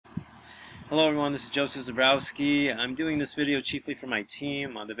Hello everyone, this is Joseph Zabrowski. I'm doing this video chiefly for my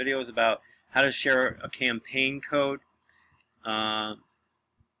team. The video is about how to share a campaign code, thus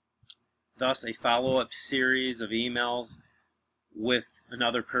a follow-up series of emails with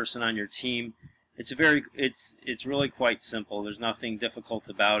another person on your team. It's really quite simple. There's nothing difficult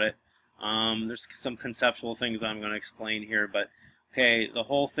about it. There's some conceptual things I'm going to explain here, but okay, the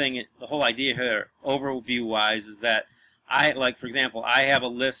whole idea here, overview-wise, is that for example, I have a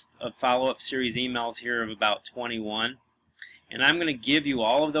list of follow-up series emails here of about 21, and I'm going to give you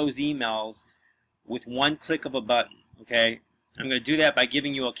all of those emails with one click of a button. Okay, I'm going to do that by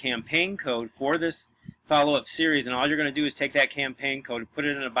giving you a campaign code for this follow-up series, and all you're going to do is take that campaign code, put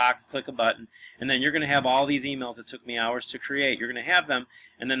it in a box, click a button, and then you're going to have all these emails that took me hours to create. You're going to have them,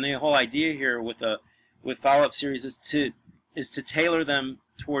 and then the whole idea here with follow-up series is to tailor them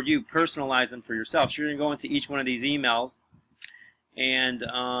toward you, personalize them for yourself. So you're going to go into each one of these emails, and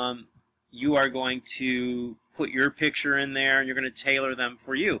you are going to put your picture in there, and you're going to tailor them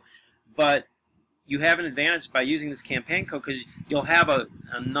for you. But you have an advantage by using this campaign code because you'll have a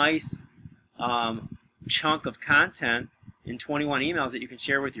nice chunk of content in 21 emails that you can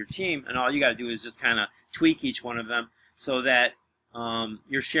share with your team, and all you got to do is just kind of tweak each one of them so that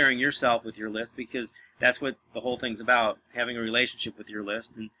you're sharing yourself with your list, because that's what the whole thing's about, having a relationship with your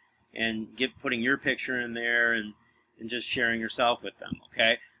list and putting your picture in there and just sharing yourself with them.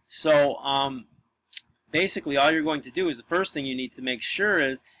 Okay, so basically all you're going to do is, the first thing you need to make sure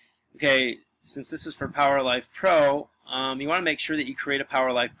is, okay, since this is for Power Life Pro, you want to make sure that you create a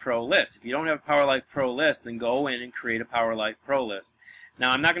Power Life Pro list. If you don't have a Power Life Pro list, then go in and create a Power Life Pro list.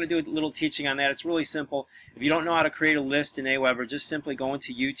 Now, I'm not going to do a little teaching on that. It's really simple. If you don't know how to create a list in Aweber, just simply go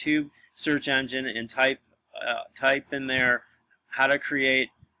into YouTube search engine and type in there how to create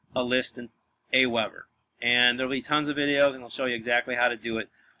a list in Aweber. And there'll be tons of videos, and I'll show you exactly how to do it.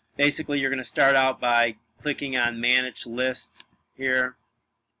 Basically, you're going to start out by clicking on Manage List here,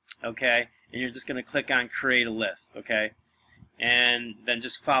 okay? And you're just going to click on Create a List, okay? And then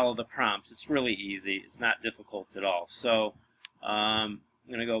just follow the prompts. It's really easy. It's not difficult at all. So I'm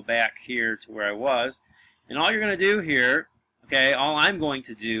going to go back here to where I was. And all you're going to do here, okay, all I'm going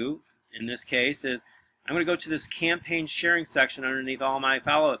to do in this case is I'm going to go to this campaign sharing section underneath all my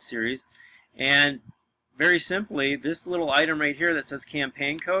follow-up series, and very simply, this little item right here that says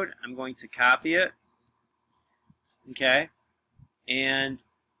campaign code, I'm going to copy it, okay, and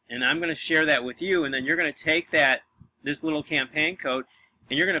I'm going to share that with you, and then you're going to take this little campaign code,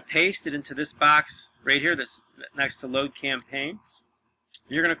 and you're going to paste it into this box right here that's next to Load Campaign.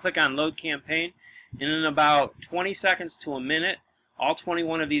 You're going to click on Load Campaign, and in about 20 seconds to a minute, all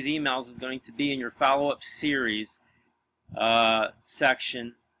 21 of these emails is going to be in your follow-up series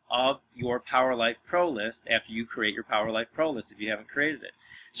section of your Power Life Pro list after you create your Power Life Pro list if you haven't created it.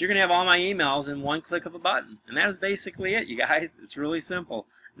 So you're going to have all my emails in one click of a button. And that is basically it, you guys. It's really simple.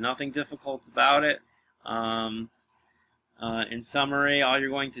 Nothing difficult about it. In summary, all you're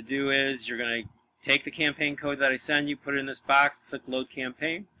going to do is you're going to take the campaign code that I send you, put it in this box, click Load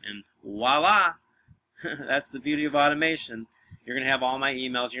Campaign, and voila! That's the beauty of automation. You're going to have all my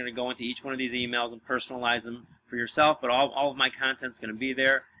emails. You're going to go into each one of these emails and personalize them for yourself, but all of my content's going to be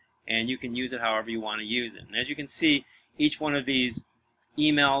there, and you can use it however you want to use it. And as you can see, each one of these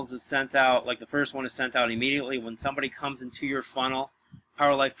emails is sent out, like the first one is sent out immediately when somebody comes into your funnel,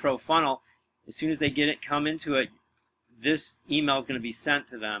 Power Life Pro funnel. As soon as they come into it, this email is going to be sent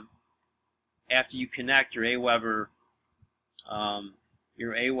to them after you connect your Aweber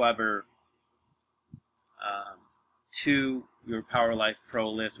to your Power Life Pro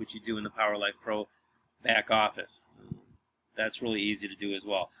list, which you do in the Power Life Pro back office. That's really easy to do as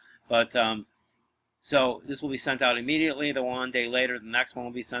well. But so this will be sent out immediately. The one day later, the next one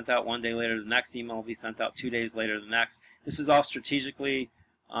will be sent out. One day later, the next email will be sent out. 2 days later, the next. This is all strategically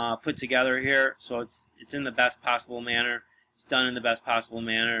put together here, so it's in the best possible manner. It's done in the best possible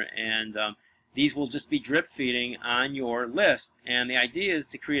manner, and these will just be drip feeding on your list. And the idea is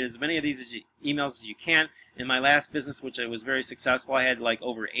to create as many of these emails as you can. In my last business, which was very successful, I had like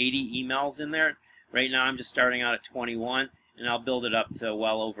over 80 emails in there. Right now I'm just starting out at 21, and I'll build it up to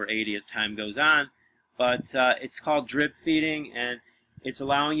well over 80 as time goes on. But it's called drip feeding, and it's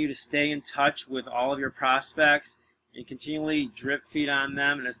allowing you to stay in touch with all of your prospects and continually drip feed on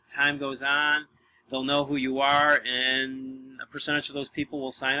them. And as time goes on, they'll know who you are, and a percentage of those people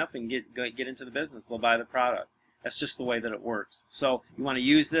will sign up and get into the business. They'll buy the product. That's just the way that it works. So you want to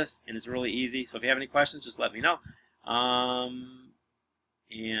use this, and it's really easy. So if you have any questions, just let me know. And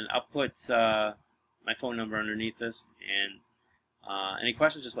I'll put my phone number underneath this. And any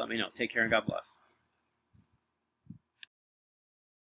questions, just let me know. Take care, and God bless.